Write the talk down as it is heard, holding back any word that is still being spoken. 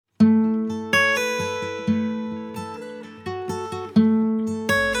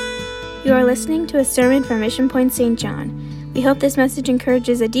You are listening to a sermon from Mission Point St. John. We hope this message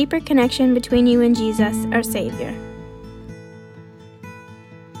encourages a deeper connection between you and Jesus, our Savior.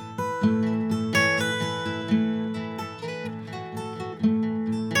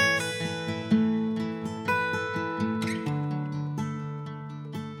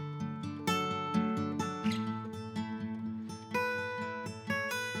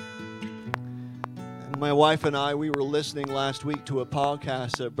 My wife and I, we were listening last week to a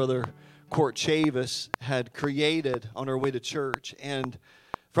podcast that Brother Court Chavis had created on our way to church. And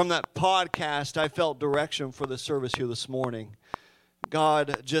from that podcast, I felt direction for the service here this morning.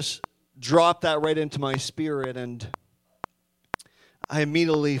 God just dropped that right into my spirit, and I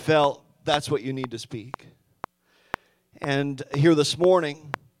immediately felt that's what you need to speak. And here this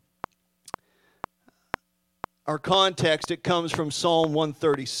morning, our context, it comes from Psalm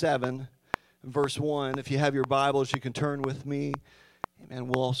 137. Verse 1, if you have your Bibles, you can turn with me. Amen.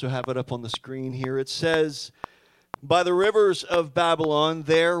 We'll also have it up on the screen here. It says, "By the rivers of Babylon,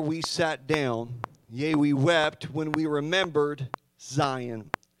 there we sat down. Yea, we wept when we remembered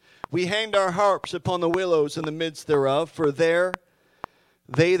Zion. We hanged our harps upon the willows in the midst thereof, for there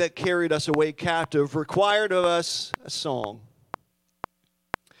they that carried us away captive required of us a song.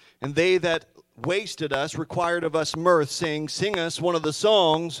 And they that wasted us required of us mirth, saying, Sing us one of the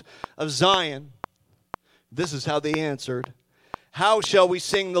songs of Zion. This is how they answered. How shall we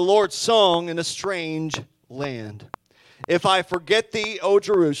sing the Lord's song in a strange land? If I forget thee, O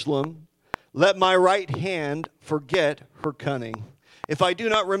Jerusalem, let my right hand forget her cunning. If I do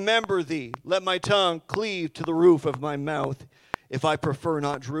not remember thee, let my tongue cleave to the roof of my mouth, if I prefer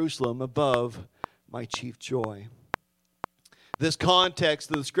not Jerusalem above my chief joy." This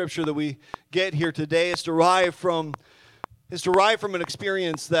context of the scripture that we get here today is derived from an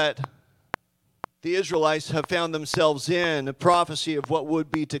experience that the Israelites have found themselves in, a prophecy of what would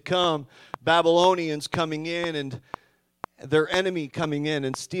be to come, Babylonians coming in and their enemy coming in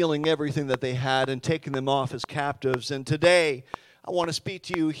and stealing everything that they had and taking them off as captives. And today, I want to speak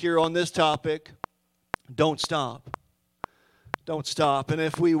to you here on this topic, don't stop. Don't stop. And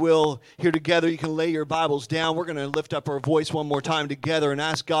if we will, here together, you can lay your Bibles down. We're going to lift up our voice one more time together and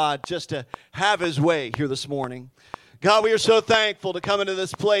ask God just to have His way here this morning. God, we are so thankful to come into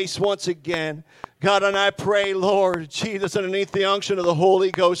this place once again. God, and I pray, Lord Jesus, underneath the unction of the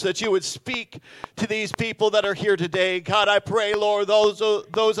Holy Ghost, that you would speak to these people that are here today. God, I pray, Lord, those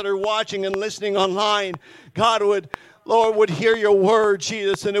that are watching and listening online, God would hear your word,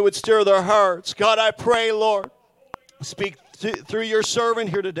 Jesus, and it would stir their hearts. God, I pray, Lord, speak through your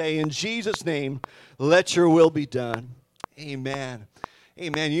servant here today. In Jesus' name, let your will be done. Amen.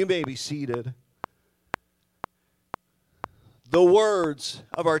 Amen. You may be seated. The words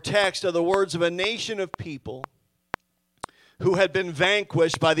of our text are the words of a nation of people who had been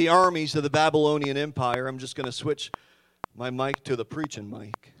vanquished by the armies of the Babylonian Empire. I'm just going to switch my mic to the preaching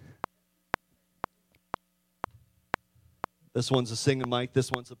mic. This one's a singing mic.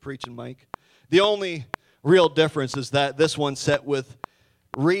 This one's a preaching mic. The only real difference is that this one's set with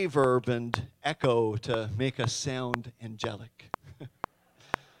reverb and echo to make us sound angelic.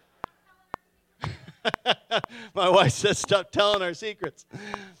 My wife says, stop telling our secrets.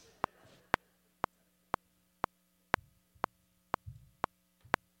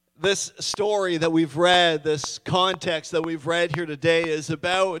 This story that we've read, this context that we've read here today is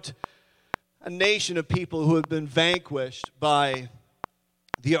about a nation of people who have been vanquished by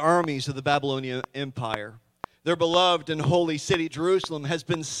the armies of the Babylonian Empire. Their beloved and holy city, Jerusalem, has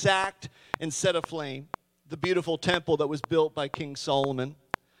been sacked and set aflame. The beautiful temple that was built by King Solomon,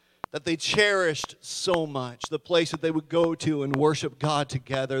 that they cherished so much, the place that they would go to and worship God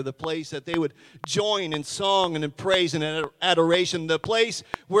together, the place that they would join in song and in praise and adoration, the place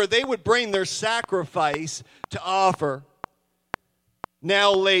where they would bring their sacrifice to offer,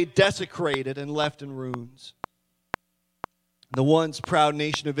 now lay desecrated and left in ruins. The once proud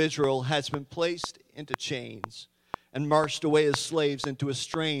nation of Israel has been placed into chains and marched away as slaves into a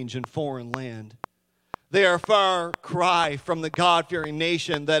strange and foreign land. They are a far cry from the God-fearing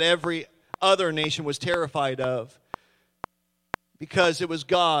nation that every other nation was terrified of, because it was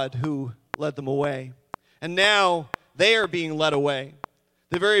God who led them away. And now they are being led away.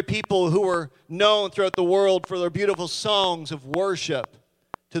 The very people who were known throughout the world for their beautiful songs of worship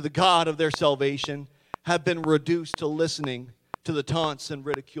to the God of their salvation have been reduced to listening to the taunts and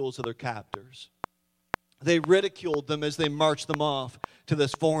ridicules of their captors. They ridiculed them as they marched them off to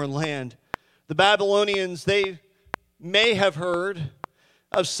this foreign land. The Babylonians, they may have heard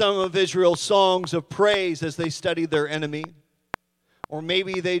of some of Israel's songs of praise as they studied their enemy. Or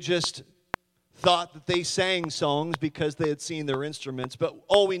maybe they just thought that they sang songs because they had seen their instruments. But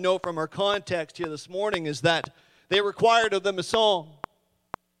all we know from our context here this morning is that they required of them a song.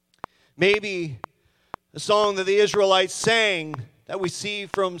 Maybe a song that the Israelites sang that we see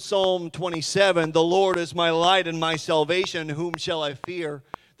from Psalm 27. The Lord is my light and my salvation, whom shall I fear?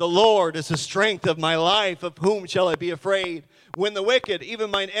 The Lord is the strength of my life, of whom shall I be afraid? When the wicked,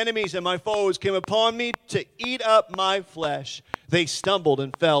 even mine enemies and my foes, came upon me to eat up my flesh, they stumbled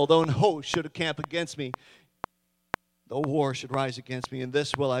and fell. Though an host should encamp against me, though war should rise against me, in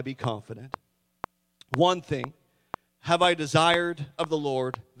this will I be confident. One thing have I desired of the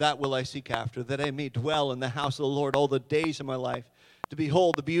Lord, that will I seek after, that I may dwell in the house of the Lord all the days of my life, to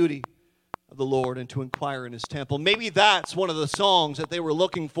behold the beauty of the Lord and to inquire in his temple. Maybe that's one of the songs that they were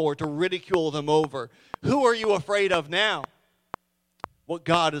looking for to ridicule them over. Who are you afraid of now? What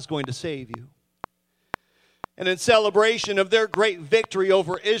God is going to save you. And in celebration of their great victory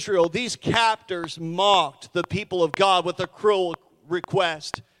over Israel, these captors mocked the people of God with a cruel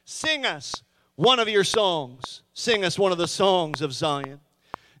request. Sing us one of your songs. Sing us one of the songs of Zion.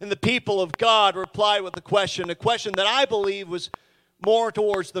 And the people of God replied with a question that I believe was more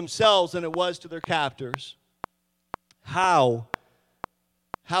towards themselves than it was to their captors. How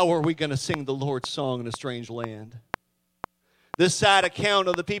are we going to sing the Lord's song in a strange land? This sad account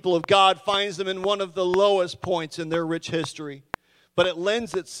of the people of God finds them in one of the lowest points in their rich history. But it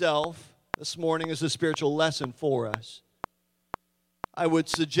lends itself this morning as a spiritual lesson for us. I would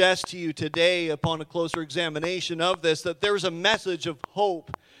suggest to you today, upon a closer examination of this, that there is a message of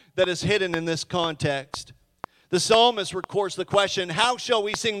hope that is hidden in this context. The psalmist records the question, how shall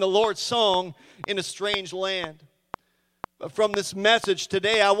we sing the Lord's song in a strange land? But from this message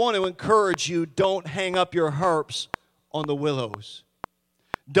today, I want to encourage you, don't hang up your harps on the willows.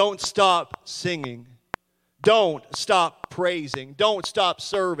 Don't stop singing. Don't stop praising. Don't stop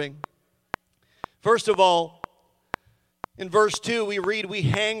serving. First of all, in verse 2, we read, we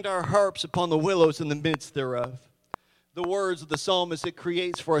hanged our harps upon the willows in the midst thereof. The words of the psalmist, it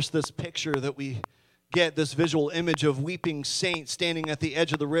creates for us this picture that we get, this visual image of weeping saints standing at the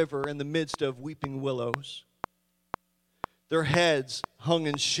edge of the river in the midst of weeping willows. Their heads hung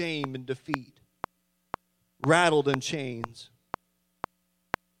in shame and defeat, rattled in chains.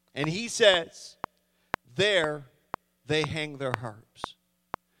 And he says, there they hang their harps.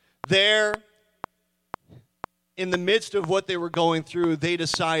 There, in the midst of what they were going through, they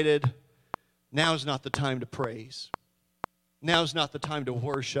decided, now's not the time to praise. Now's not the time to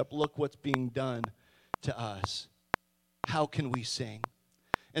worship. Look what's being done to us. How can we sing?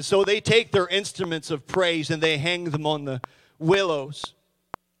 And so they take their instruments of praise and they hang them on the willows.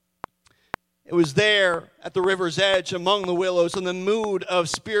 It was there at the river's edge among the willows in the mood of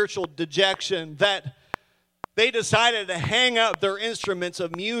spiritual dejection that they decided to hang up their instruments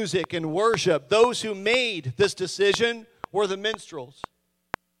of music and worship. Those who made this decision were the minstrels.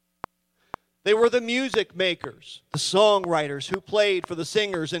 They were the music makers, the songwriters who played for the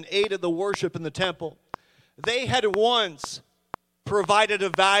singers and aided the worship in the temple. They had once provided a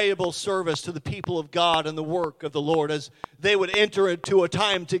valuable service to the people of God and the work of the Lord as they would enter into a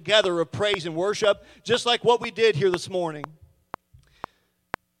time together of praise and worship, just like what we did here this morning.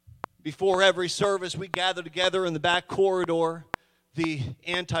 Before every service, we gather together in the back corridor, the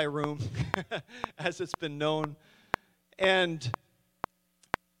anti-room, as it's been known, and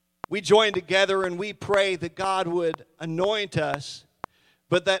we join together and we pray that God would anoint us,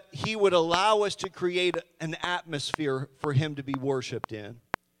 but that he would allow us to create an atmosphere for him to be worshiped in.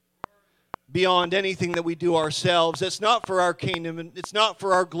 Beyond anything that we do ourselves. It's not for our kingdom, and it's not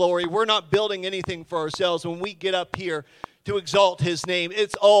for our glory. We're not building anything for ourselves when we get up here to exalt his name.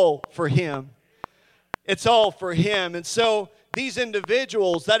 It's all for him. It's all for him. And so these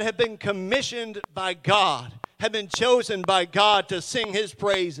individuals that have been commissioned by God, have been chosen by God to sing his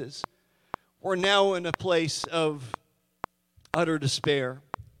praises, were now in a place of utter despair.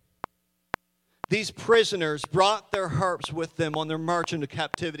 These prisoners brought their harps with them on their march into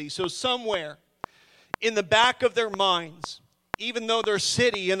captivity. So somewhere in the back of their minds, even though their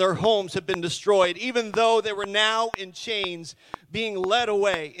city and their homes had been destroyed, even though they were now in chains, being led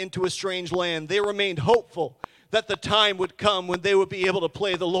away into a strange land, they remained hopeful that the time would come when they would be able to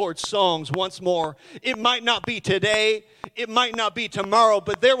play the Lord's songs once more. It might not be today, it might not be tomorrow,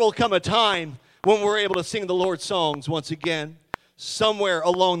 but there will come a time when we're able to sing the Lord's songs once again. Somewhere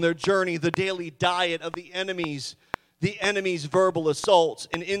along their journey, the daily diet of the enemy's verbal assaults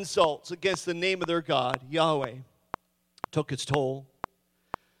and insults against the name of their God, Yahweh, took its toll.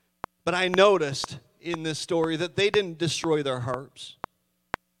 But I noticed in this story that they didn't destroy their harps.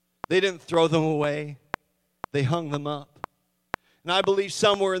 They didn't throw them away. They hung them up. And I believe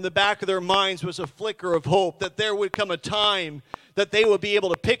somewhere in the back of their minds was a flicker of hope that there would come a time that they would be able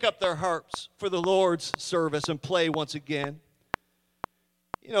to pick up their harps for the Lord's service and play once again.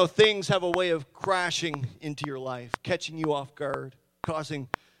 You know, things have a way of crashing into your life, catching you off guard, causing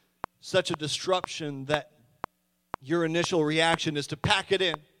such a disruption that your initial reaction is to pack it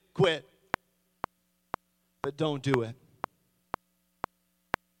in, quit. But don't do it.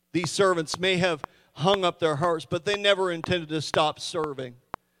 These servants may have hung up their harps, but they never intended to stop serving.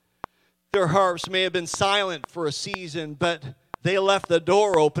 Their harps may have been silent for a season, but they left the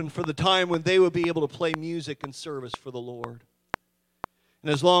door open for the time when they would be able to play music and service for the Lord.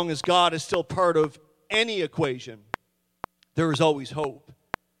 And as long as God is still part of any equation, there is always hope.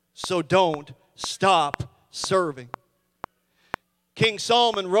 So don't stop serving. King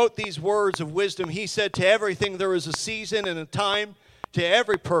Solomon wrote these words of wisdom. He said, "To everything there is a season and a time, to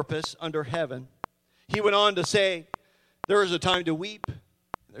every purpose under heaven." He went on to say, there is a time to weep,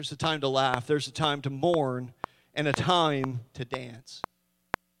 there's a time to laugh, there's a time to mourn, and a time to dance.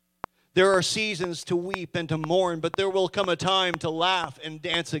 There are seasons to weep and to mourn, but there will come a time to laugh and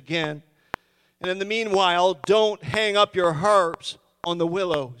dance again. And in the meanwhile, don't hang up your harps on the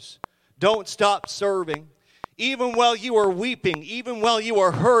willows. Don't stop serving. Even while you are weeping, even while you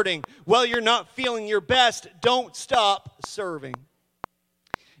are hurting, while you're not feeling your best, don't stop serving.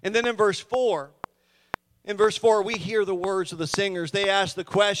 And then in verse 4, we hear the words of the singers. They ask the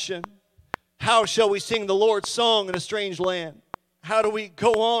question, how shall we sing the Lord's song in a strange land? How do we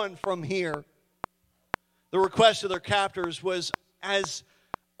go on from here? The request of their captors was as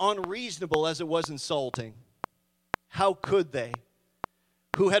unreasonable as it was insulting. How could they,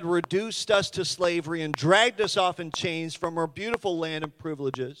 who had reduced us to slavery and dragged us off in chains from our beautiful land and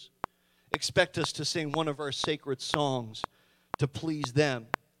privileges, expect us to sing one of our sacred songs to please them,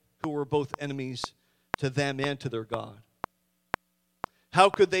 who were both enemies to them and to their God? How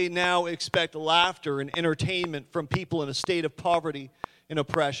could they now expect laughter and entertainment from people in a state of poverty and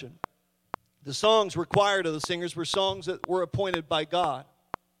oppression? The songs required of the singers were songs that were appointed by God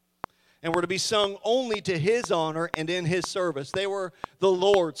and were to be sung only to His honor and in His service. They were the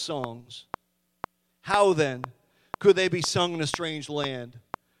Lord's songs. How then could they be sung in a strange land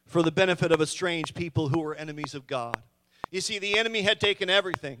for the benefit of a strange people who were enemies of God? You see, the enemy had taken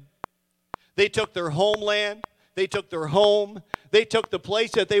everything. They took their homeland. They took their home. They took the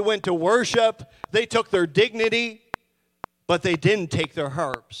place that they went to worship. They took their dignity. But they didn't take their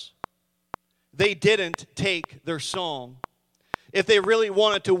harps. They didn't take their song. If they really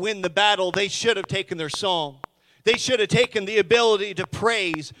wanted to win the battle, they should have taken their song. They should have taken the ability to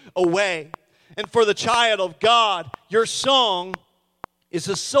praise away. And for the child of God, your song is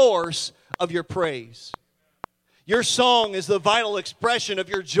the source of your praise. Your song is the vital expression of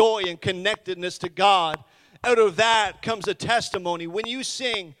your joy and connectedness to God. Out of that comes a testimony. When you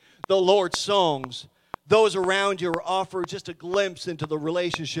sing the Lord's songs, those around you are offered just a glimpse into the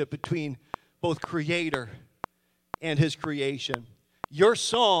relationship between both Creator and His creation. Your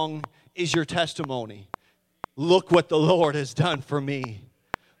song is your testimony. Look what the Lord has done for me.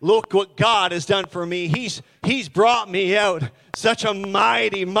 Look what God has done for me. He's brought me out such a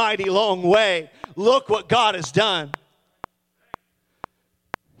mighty, mighty long way. Look what God has done.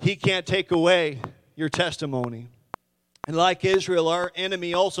 He can't take away your testimony. And like Israel, our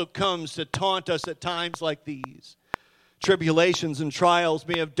enemy also comes to taunt us at times like these. Tribulations and trials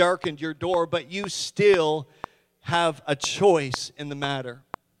may have darkened your door, but you still have a choice in the matter.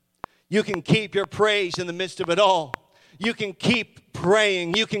 You can keep your praise in the midst of it all. You can keep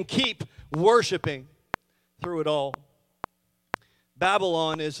praying. You can keep worshiping through it all.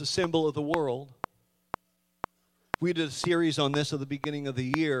 Babylon is a symbol of the world. We did a series on this at the beginning of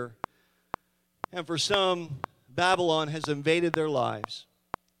the year. And for some, Babylon has invaded their lives,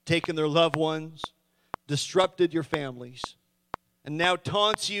 taken their loved ones, disrupted your families, and now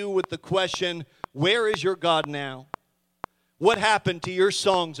taunts you with the question, where is your God now? What happened to your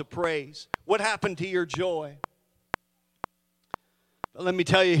songs of praise? What happened to your joy? But let me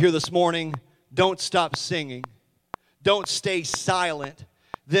tell you here this morning, don't stop singing. Don't stay silent.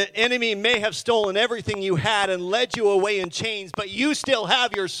 The enemy may have stolen everything you had and led you away in chains, but you still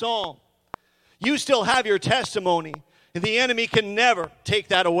have your song. You still have your testimony. And the enemy can never take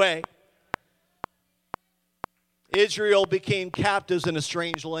that away. Israel became captives in a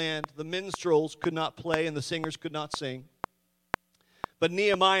strange land. The minstrels could not play and the singers could not sing. But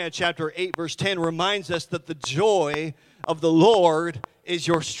Nehemiah chapter 8 verse 10 reminds us that the joy of the Lord is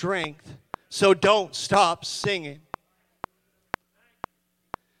your strength. So don't stop singing.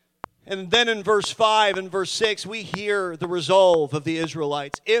 And then in verse 5 and verse 6, we hear the resolve of the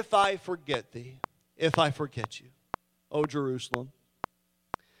Israelites. If I forget thee, if I forget you. O Jerusalem.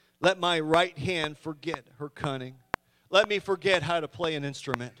 Let my right hand forget her cunning. Let me forget how to play an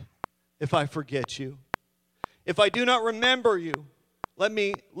instrument if I forget you. If I do not remember you, let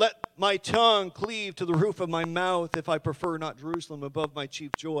my tongue cleave to the roof of my mouth if I prefer not Jerusalem above my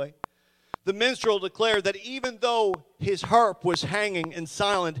chief joy. The minstrel declared that even though his harp was hanging and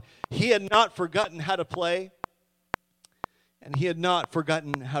silent, he had not forgotten how to play, and he had not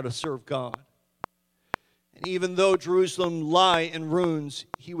forgotten how to serve God. And even though Jerusalem lie in ruins,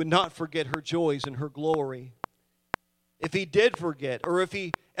 he would not forget her joys and her glory. If he did forget, or if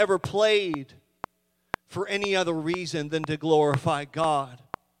he ever played for any other reason than to glorify God,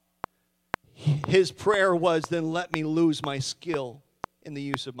 his prayer was, then let me lose my skill in the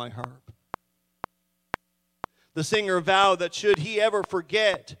use of my harp. The singer vowed that should he ever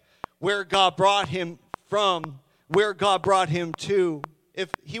forget where God brought him from, where God brought him to,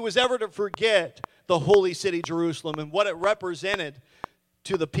 if he was ever to forget the holy city Jerusalem and what it represented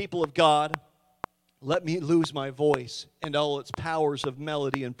to the people of God, let me lose my voice and all its powers of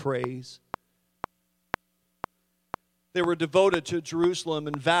melody and praise. They were devoted to Jerusalem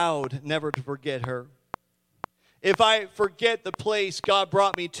and vowed never to forget her. If I forget the place God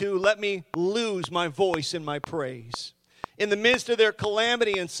brought me to, let me lose my voice in my praise. In the midst of their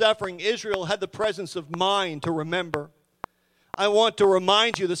calamity and suffering, Israel had the presence of mind to remember. I want to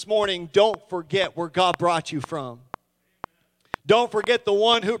remind you this morning, don't forget where God brought you from. Don't forget the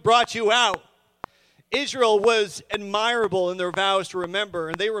one who brought you out. Israel was admirable in their vows to remember,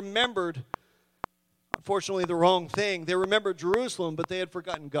 and they remembered, unfortunately, the wrong thing. They remembered Jerusalem, but they had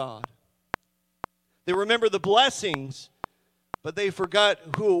forgotten God. They remembered the blessings, but they forgot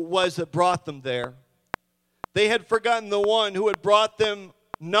who it was that brought them there. They had forgotten the one who had brought them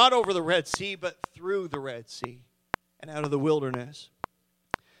not over the Red Sea, but through the Red Sea and out of the wilderness.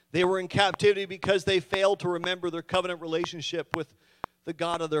 They were in captivity because they failed to remember their covenant relationship with the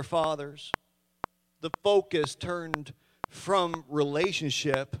God of their fathers. The focus turned from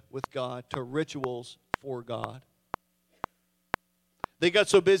relationship with God to rituals for God. They got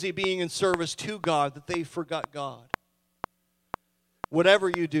so busy being in service to God that they forgot God. Whatever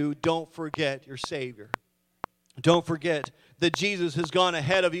you do, don't forget your Savior. Don't forget that Jesus has gone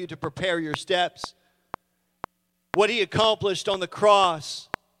ahead of you to prepare your steps. What he accomplished on the cross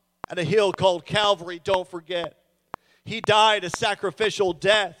at a hill called Calvary, don't forget. He died a sacrificial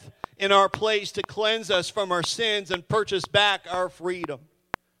death in our place to cleanse us from our sins and purchase back our freedom.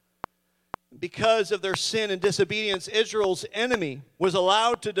 Because of their sin and disobedience, Israel's enemy was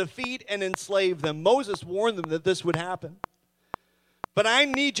allowed to defeat and enslave them. Moses warned them that this would happen. But I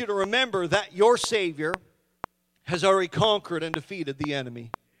need you to remember that your Savior has already conquered and defeated the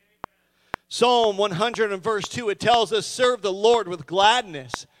enemy. Psalm 100 and verse 2, it tells us, serve the Lord with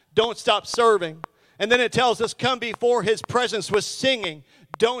gladness. Don't stop serving. And then it tells us, come before his presence with singing.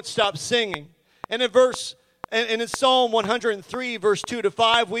 Don't stop singing. And in Psalm 103, verse 2 to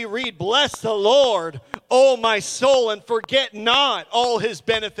 5, we read, bless the Lord, O my soul, and forget not all his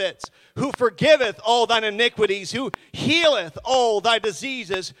benefits, who forgiveth all thine iniquities, who healeth all thy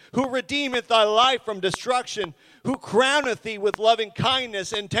diseases, who redeemeth thy life from destruction, who crowneth thee with loving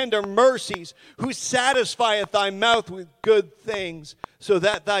kindness and tender mercies, who satisfieth thy mouth with good things, so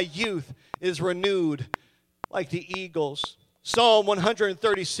that thy youth is renewed like the eagles. Psalm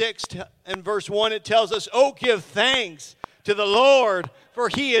 136 and verse 1, it tells us, oh, give thanks to the Lord, for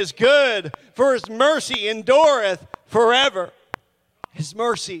he is good, for his mercy endureth forever. His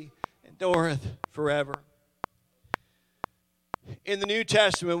mercy endureth forever. In the New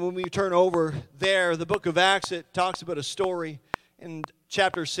Testament, when we turn over there, the book of Acts, it talks about a story in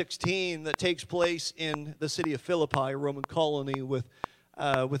chapter 16 that takes place in the city of Philippi, a Roman colony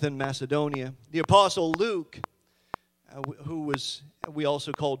within Macedonia. The apostle Luke, who we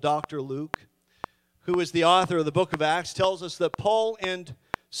also call Dr. Luke, who is the author of the book of Acts, tells us that Paul and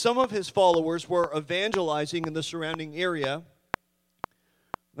some of his followers were evangelizing in the surrounding area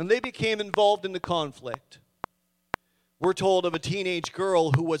when they became involved in the conflict. We're told of a teenage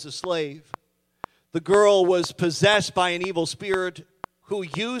girl who was a slave. The girl was possessed by an evil spirit who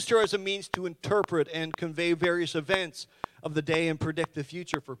used her as a means to interpret and convey various events of the day and predict the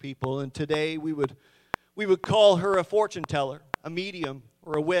future for people. And today we would call her a fortune teller, a medium,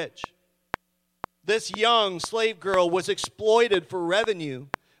 or a witch. This young slave girl was exploited for revenue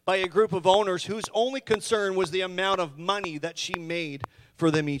by a group of owners whose only concern was the amount of money that she made for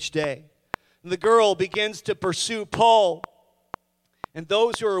them each day. And the girl begins to pursue Paul and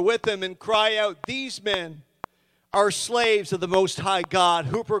those who are with him and cry out, these men are slaves of the Most High God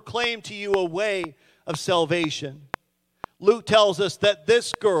who proclaim to you a way of salvation. Luke tells us that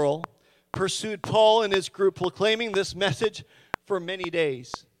this girl pursued Paul and his group, proclaiming this message for many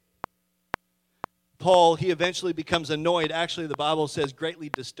days. Paul, he eventually becomes annoyed. Actually, the Bible says greatly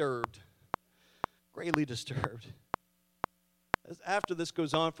disturbed. Greatly disturbed. After this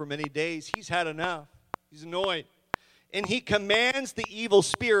goes on for many days, he's had enough. He's annoyed. And he commands the evil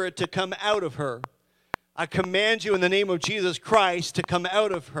spirit to come out of her. I command you in the name of Jesus Christ to come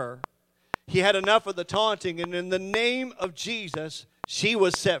out of her. He had enough of the taunting, and in the name of Jesus, she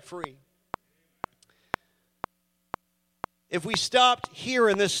was set free. If we stopped here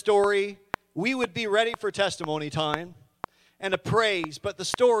in this story, we would be ready for testimony time and a praise, but the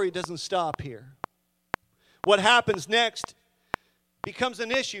story doesn't stop here. What happens next becomes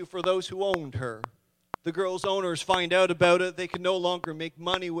an issue for those who owned her. The girl's owners find out about it. They can no longer make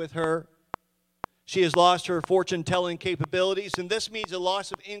money with her. She has lost her fortune-telling capabilities, and this means a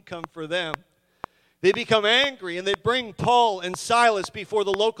loss of income for them. They become angry, and they bring Paul and Silas before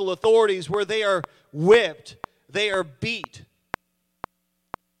the local authorities, where they are whipped, they are beat,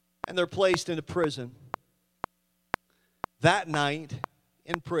 and they're placed into prison. That night,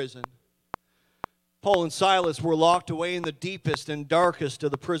 in prison, Paul and Silas were locked away in the deepest and darkest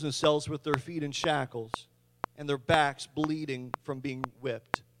of the prison cells with their feet in shackles and their backs bleeding from being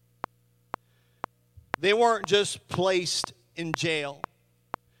whipped. They weren't just placed in jail.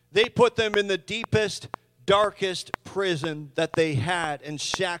 They put them in the deepest, darkest prison that they had and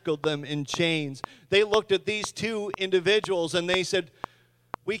shackled them in chains. They looked at these two individuals and they said,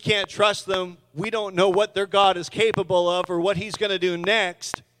 we can't trust them. We don't know what their God is capable of or what he's going to do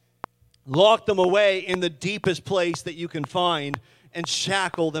next. Lock them away in the deepest place that you can find and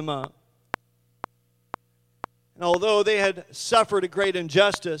shackle them up. And although they had suffered a great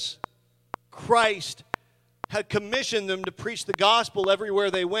injustice, Christ had commissioned them to preach the gospel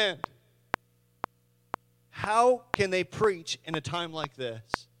everywhere they went. How can they preach in a time like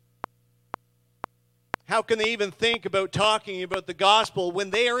this? How can they even think about talking about the gospel when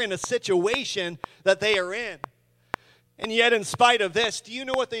they are in a situation that they are in? And yet, in spite of this, do you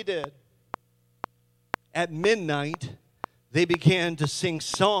know what they did? At midnight, they began to sing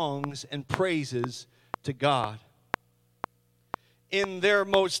songs and praises to God. In their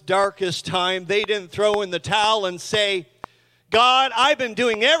most darkest time, they didn't throw in the towel and say, God, I've been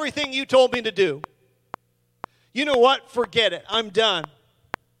doing everything you told me to do. You know what? Forget it. I'm done.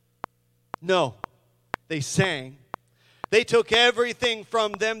 No, they sang. They took everything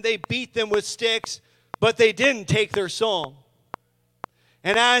from them. They beat them with sticks, but they didn't take their song.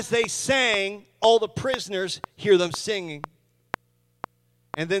 And as they sang, all the prisoners hear them singing.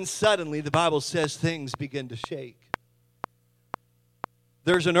 And then suddenly, the Bible says things begin to shake.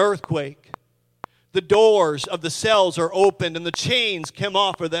 There's an earthquake. The doors of the cells are opened and the chains come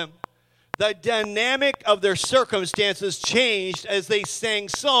off of them. The dynamic of their circumstances changed as they sang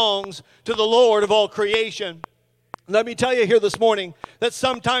songs to the Lord of all creation. Let me tell you here this morning that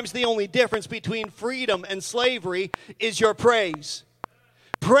sometimes the only difference between freedom and slavery is your praise.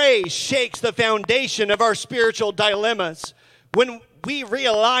 Praise shakes the foundation of our spiritual dilemmas. When we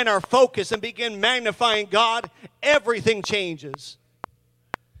realign our focus and begin magnifying God, everything changes.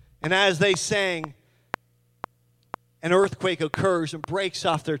 And as they sang, an earthquake occurs and breaks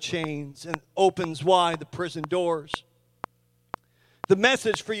off their chains and opens wide the prison doors. The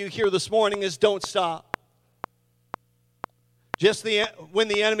message for you here this morning is don't stop. When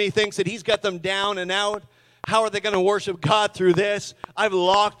the enemy thinks that he's got them down and out, how are they going to worship God through this? I've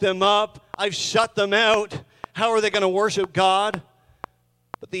locked them up. I've shut them out. How are they going to worship God?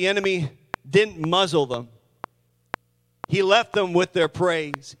 But the enemy didn't muzzle them. He left them with their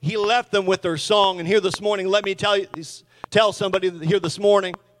praise. He left them with their song. And here this morning, let me tell somebody here this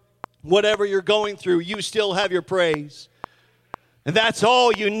morning, whatever you're going through, you still have your praise. And that's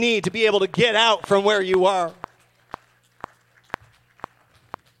all you need to be able to get out from where you are.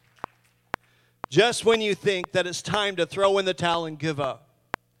 Just when you think that it's time to throw in the towel and give up,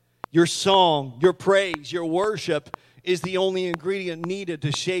 your song, your praise, your worship is the only ingredient needed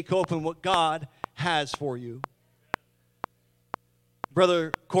to shake open what God has for you.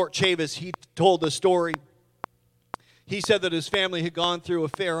 Brother Court Chavis, he told the story. He said that his family had gone through a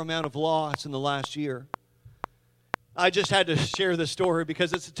fair amount of loss in the last year. I just had to share this story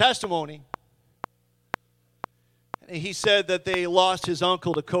because it's a testimony. He said that they lost his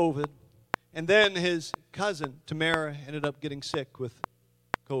uncle to COVID. And then his cousin, Tamara, ended up getting sick with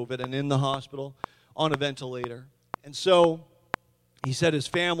COVID and in the hospital on a ventilator. And so he said his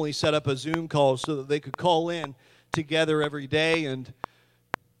family set up a Zoom call so that they could call in together every day and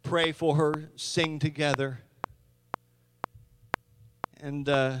pray for her, sing together. And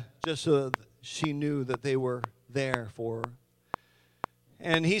just so that she knew that they were there for her.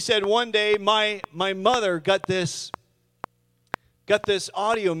 And he said one day, my mother got this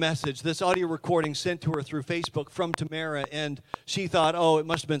audio message, this audio recording sent to her through Facebook from Tamara, and she thought, oh, it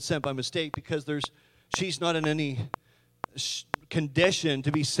must have been sent by mistake because she's not in any condition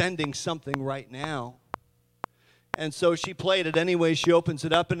to be sending something right now. And so she played it anyway. She opens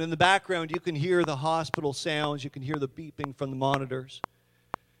it up, and in the background, you can hear the hospital sounds. You can hear the beeping from the monitors.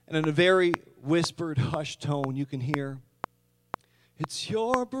 And in a very whispered, hushed tone, you can hear, "It's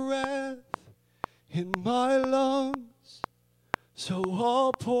your breath in my lungs, so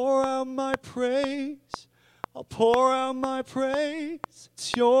I'll pour out my praise. I'll pour out my praise.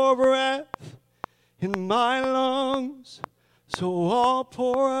 It's your breath in my lungs, so I'll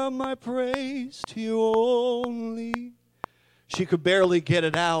pour out my praise to you only." She could barely get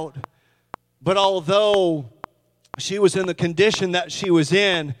it out. But although she was in the condition that she was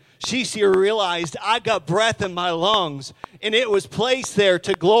in, she realized, I got breath in my lungs, and it was placed there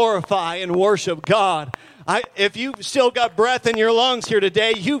to glorify and worship God. If you've still got breath in your lungs here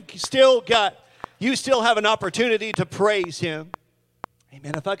today, you still have an opportunity to praise Him.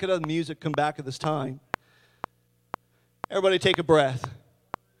 Amen. If I could have the music come back at this time. Everybody take a breath.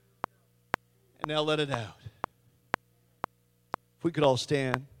 And now let it out. If we could all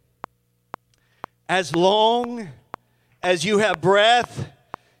stand. As long as you have breath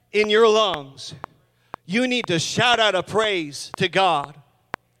in your lungs, you need to shout out a praise to God.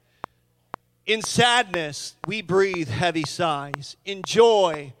 In sadness, we breathe heavy sighs. In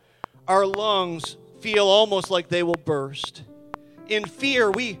joy, our lungs feel almost like they will burst. In fear,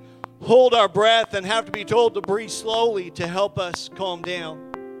 we hold our breath and have to be told to breathe slowly to help us calm down.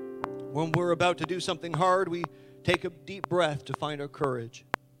 When we're about to do something hard, we take a deep breath to find our courage.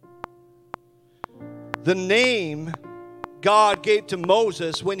 The name God gave to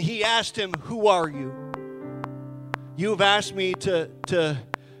Moses when He asked him, "Who are you?" You've asked me to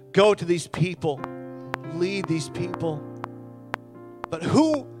go to these people, lead these people. But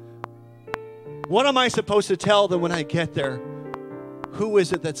what am I supposed to tell them when I get there? Who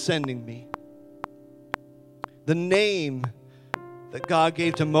is it that's sending me? The name that God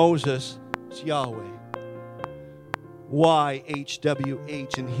gave to Moses is Yahweh.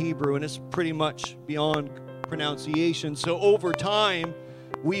 YHWH in Hebrew, and it's pretty much beyond pronunciation. So over time,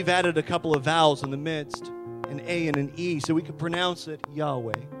 we've added a couple of vowels in the midst, an A and an E, so we can pronounce it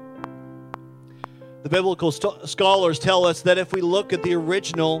Yahweh. The biblical scholars tell us that if we look at the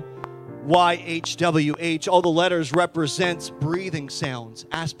original YHWH, all the letters represents breathing sounds,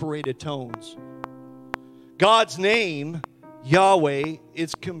 aspirated tones. God's name, Yahweh,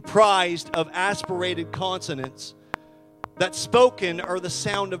 is comprised of aspirated consonants that spoken are the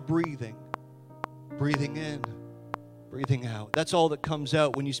sound of breathing. Breathing in, breathing out. That's all that comes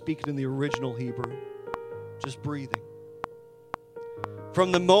out when you speak it in the original Hebrew. Just breathing.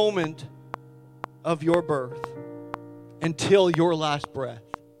 From the moment of your birth until your last breath,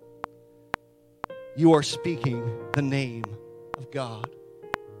 you are speaking the name of God.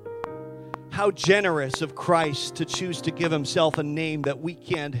 How generous of Christ to choose to give Himself a name that we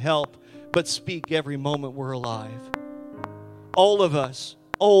can't help but speak every moment we're alive. All of us,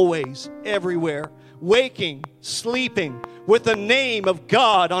 always, everywhere, waking, sleeping, with the name of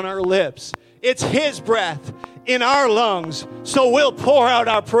God on our lips. It's His breath in our lungs, so we'll pour out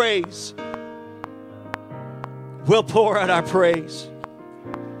our praise. We'll pour out our praise.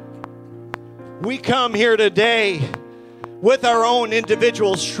 We come here today with our own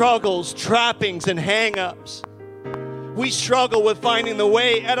individual struggles, trappings, and hang-ups. We struggle with finding the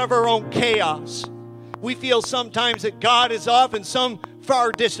way out of our own chaos. We feel sometimes that God is off in some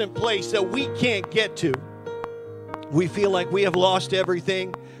far distant place that we can't get to. We feel like we have lost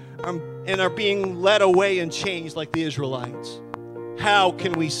everything and are being led away in chains like the Israelites. How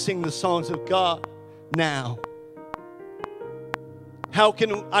can we sing the songs of God now? How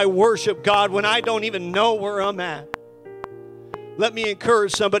can I worship God when I don't even know where I'm at? Let me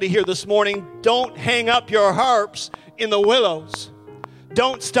encourage somebody here this morning. Don't hang up your harps in the willows.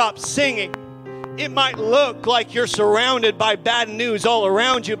 Don't stop singing. It might look like you're surrounded by bad news all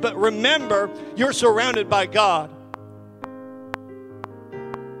around you, but remember, you're surrounded by God.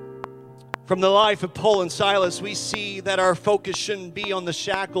 From the life of Paul and Silas, we see that our focus shouldn't be on the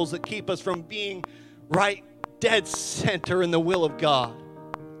shackles that keep us from being right dead center in the will of God.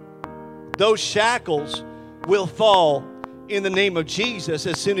 Those shackles will fall in the name of Jesus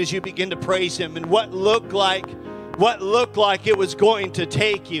as soon as you begin to praise Him. And what looked like it was going to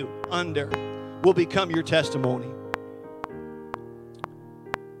take you under will become your testimony.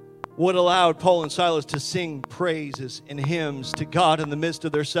 What allowed Paul and Silas to sing praises and hymns to God in the midst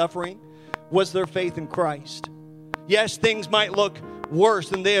of their suffering was their faith in Christ. Yes, things might look worse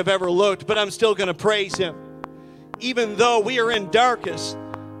than they have ever looked, but I'm still going to praise Him. Even though we are in darkest,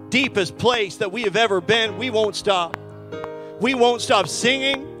 deepest place that we have ever been, we won't stop. We won't stop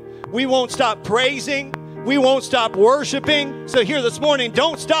singing. We won't stop praising. We won't stop worshiping. So here this morning,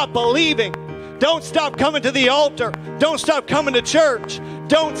 don't stop believing. Don't stop coming to the altar. Don't stop coming to church.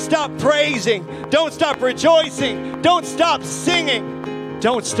 Don't stop praising. Don't stop rejoicing. Don't stop singing.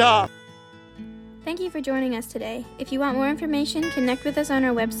 Don't stop. Thank you for joining us today. If you want more information, connect with us on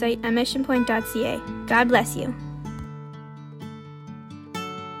our website at missionpoint.ca. God bless you.